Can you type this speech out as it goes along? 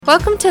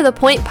Welcome to The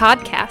Point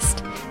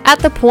Podcast. At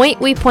The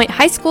Point, we point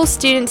high school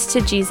students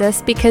to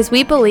Jesus because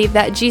we believe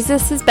that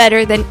Jesus is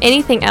better than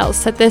anything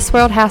else that this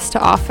world has to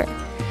offer.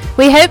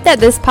 We hope that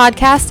this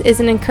podcast is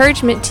an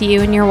encouragement to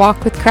you in your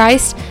walk with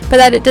Christ, but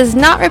that it does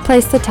not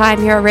replace the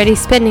time you're already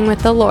spending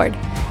with the Lord.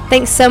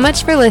 Thanks so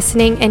much for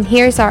listening, and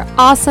here's our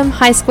awesome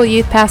high school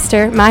youth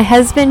pastor, my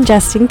husband,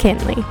 Justin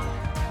Kinley.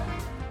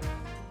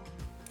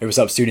 Hey, what's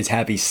up, students?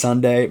 Happy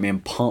Sunday. Man,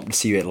 pumped to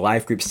see you at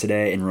life groups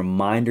today. And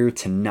reminder,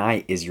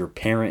 tonight is your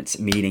parents'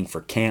 meeting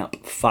for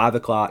camp, 5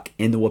 o'clock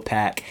in the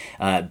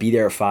WPAC. Be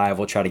there at 5.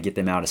 We'll try to get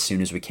them out as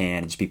soon as we can.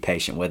 And just be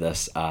patient with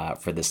us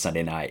for this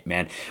Sunday night,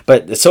 man.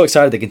 But so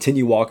excited to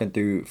continue walking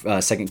through 2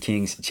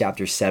 Kings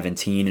chapter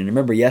 17. And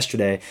remember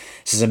yesterday,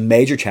 this is a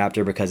major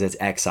chapter because it's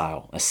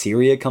exile.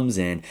 Assyria comes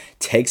in,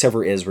 takes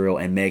over Israel,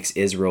 and makes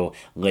Israel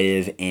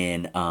live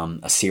in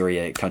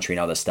Assyria country and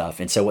all this stuff.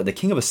 And so what the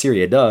king of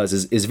Assyria does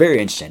is very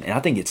interesting. And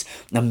I think it's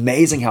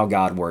amazing how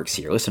God works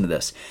here. Listen to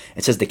this.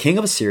 It says, the king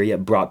of Assyria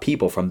brought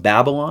people from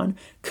Babylon,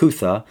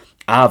 Cutha,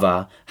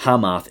 Ava,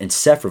 Hamath, and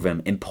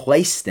Sepharvaim and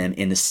placed them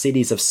in the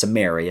cities of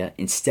Samaria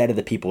instead of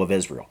the people of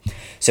Israel.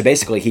 So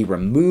basically, he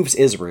removes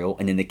Israel,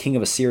 and then the king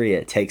of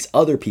Assyria takes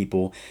other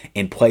people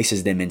and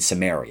places them in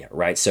Samaria,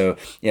 right? So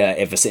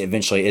if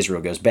eventually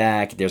Israel goes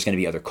back, there's going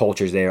to be other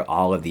cultures there,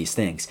 all of these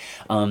things.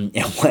 And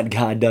what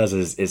God does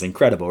is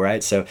incredible,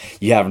 right? So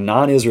you have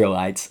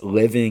non-Israelites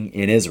living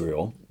in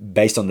Israel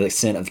based on the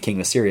sin of the king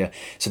of Assyria.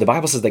 So the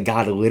Bible says that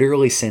God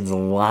literally sends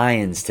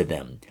lions to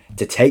them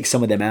to take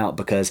some of them out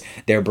because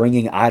they're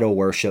bringing idol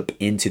worship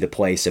into the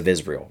place of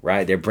Israel,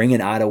 right? They're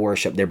bringing idol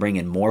worship. They're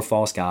bringing more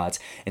false gods.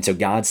 And so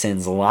God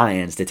sends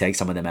lions to take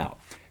some of them out.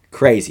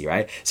 Crazy,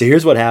 right? So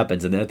here's what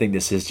happens, and I think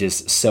this is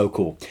just so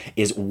cool,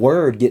 is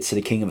word gets to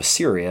the king of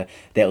Assyria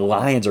that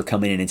lions are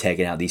coming in and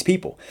taking out these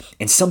people.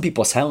 And some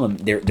people tell him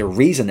the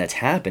reason that's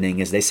happening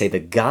is they say the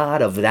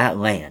God of that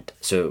land.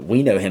 So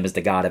we know him as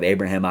the God of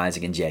Abraham,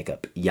 Isaac, and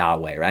Jacob,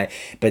 Yahweh, right?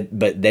 But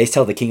they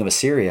tell the king of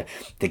Assyria,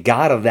 the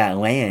God of that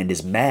land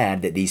is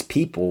mad that these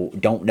people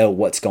don't know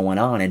what's going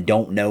on and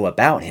don't know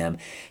about him.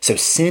 So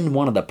send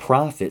one of the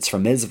prophets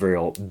from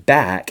Israel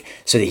back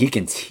so that he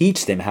can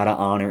teach them how to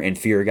honor and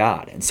fear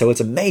God. And so what's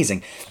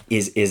amazing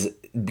is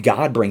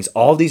God brings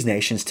all these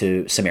nations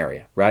to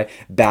Samaria, right?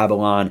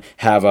 Babylon,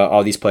 have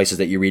all these places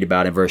that you read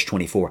about in verse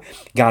 24.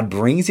 God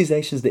brings these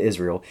nations to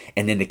Israel,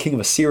 and then the king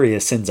of Assyria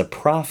sends a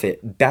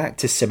prophet back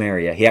to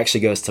Samaria. He actually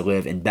goes to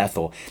live in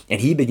Bethel,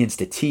 and he begins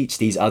to teach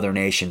these other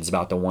nations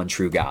about the one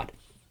true God.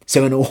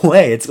 So in a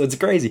way, what's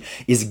crazy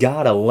is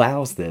God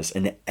allows this.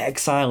 In the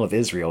exile of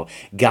Israel,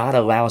 God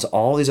allows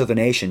all these other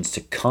nations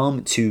to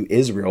come to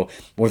Israel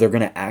where they're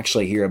going to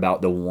actually hear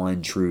about the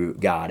one true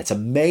God. It's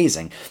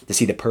amazing to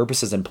see the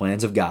purposes and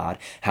plans of God,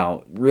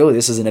 how really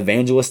this is an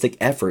evangelistic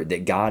effort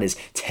that God is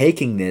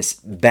taking this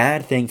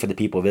bad thing for the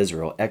people of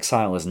Israel.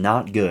 Exile is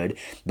not good,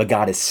 but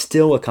God is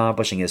still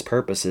accomplishing his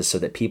purposes so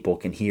that people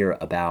can hear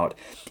about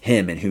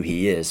him and who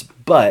he is.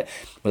 But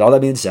with all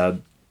that being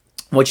said,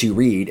 what you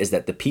read is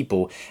that the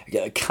people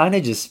kind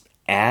of just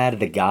add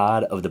the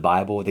God of the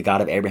Bible, the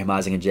God of Abraham,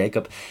 Isaac, and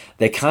Jacob.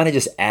 They kind of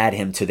just add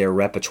him to their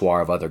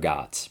repertoire of other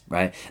gods,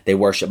 right? They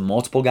worship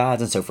multiple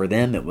gods, and so for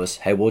them it was,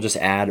 hey, we'll just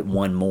add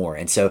one more.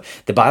 And so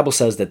the Bible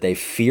says that they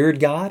feared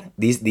God.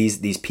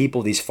 These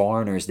people, these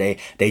foreigners, they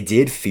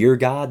did fear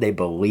God. They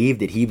believed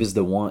that he was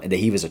the one, that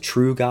he was a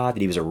true God,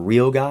 that he was a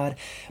real God,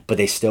 but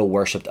they still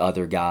worshiped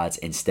other gods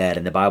instead.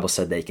 And the Bible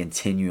said they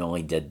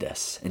continually did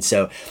this. And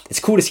so it's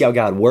cool to see how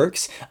God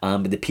works,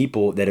 but the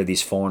people that are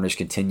these foreigners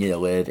continue to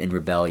live in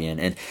rebellion.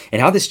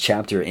 And how this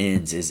chapter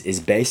ends is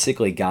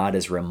basically God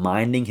is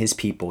reminding his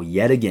people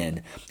yet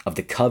again of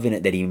the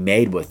covenant that he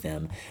made with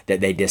them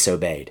that they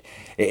disobeyed.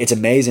 It's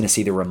amazing to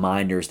see the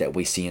reminders that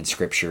we see in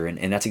Scripture,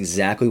 and that's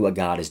exactly what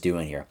God is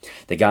doing here.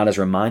 That God is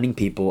reminding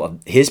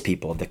his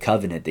people of the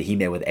covenant that he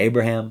made with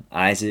Abraham,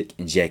 Isaac,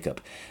 and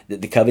Jacob.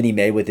 The covenant he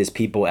made with his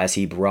people as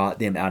he brought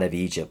them out of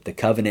Egypt. The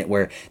covenant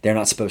where they're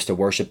not supposed to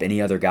worship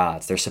any other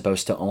gods. They're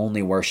supposed to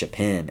only worship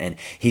him. And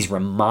he's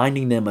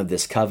reminding them of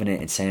this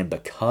covenant and saying,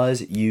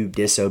 because you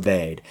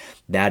disobeyed,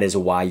 that is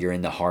why you're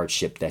in the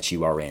hardship that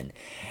you are in.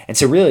 And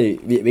so really,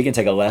 we can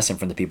take a lesson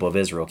from the people of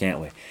Israel, can't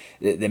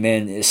we? The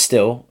man is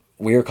still,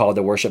 we are called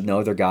to worship no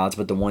other gods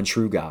but the one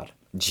true God.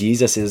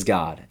 Jesus is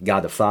God.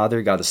 God the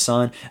Father, God the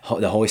Son,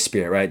 the Holy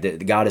Spirit, right? The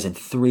God is in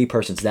three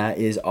persons. That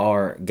is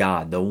our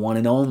God, the one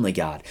and only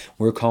God.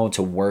 We're called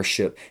to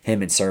worship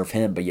him and serve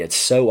him, but yet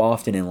so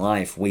often in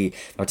life we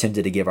are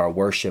tempted to give our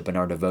worship and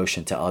our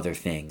devotion to other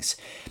things.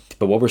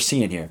 But what we're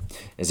seeing here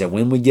is that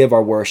when we give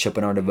our worship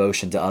and our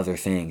devotion to other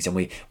things and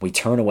we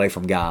turn away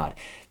from God,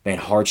 man,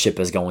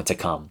 hardship is going to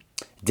come.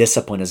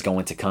 Discipline is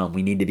going to come.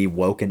 We need to be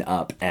woken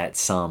up at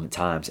some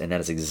times. And that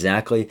is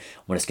exactly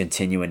what is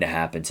continuing to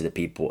happen to the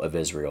people of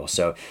Israel.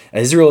 So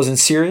Israel is in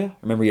Syria.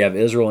 Remember, you have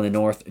Israel in the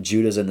north,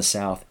 Judah's in the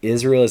south.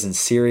 Israel is in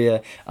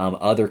Syria.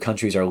 Other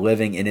countries are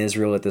living in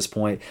Israel at this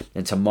point.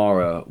 And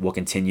tomorrow we'll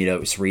continue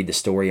to read the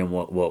story, and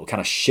we'll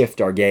kind of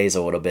shift our gaze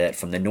a little bit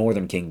from the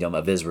northern kingdom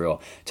of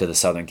Israel to the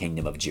southern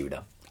kingdom of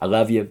Judah. I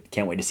love you.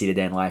 Can't wait to see you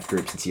today in life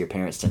groups and see your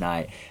parents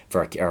tonight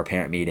for our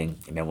parent meeting.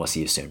 And man, we'll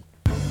see you soon.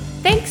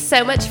 Thanks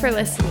so much for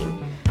listening.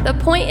 The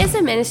Point is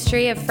a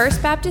ministry of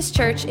First Baptist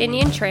Church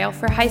Indian Trail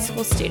for high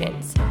school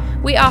students.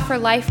 We offer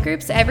life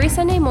groups every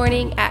Sunday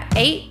morning at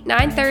 8,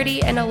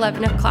 9:30, and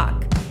 11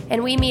 o'clock,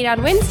 and we meet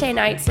on Wednesday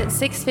nights at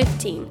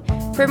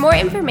 6:15. For more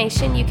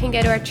information, you can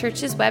go to our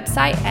church's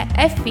website at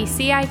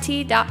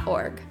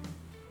fbcit.org.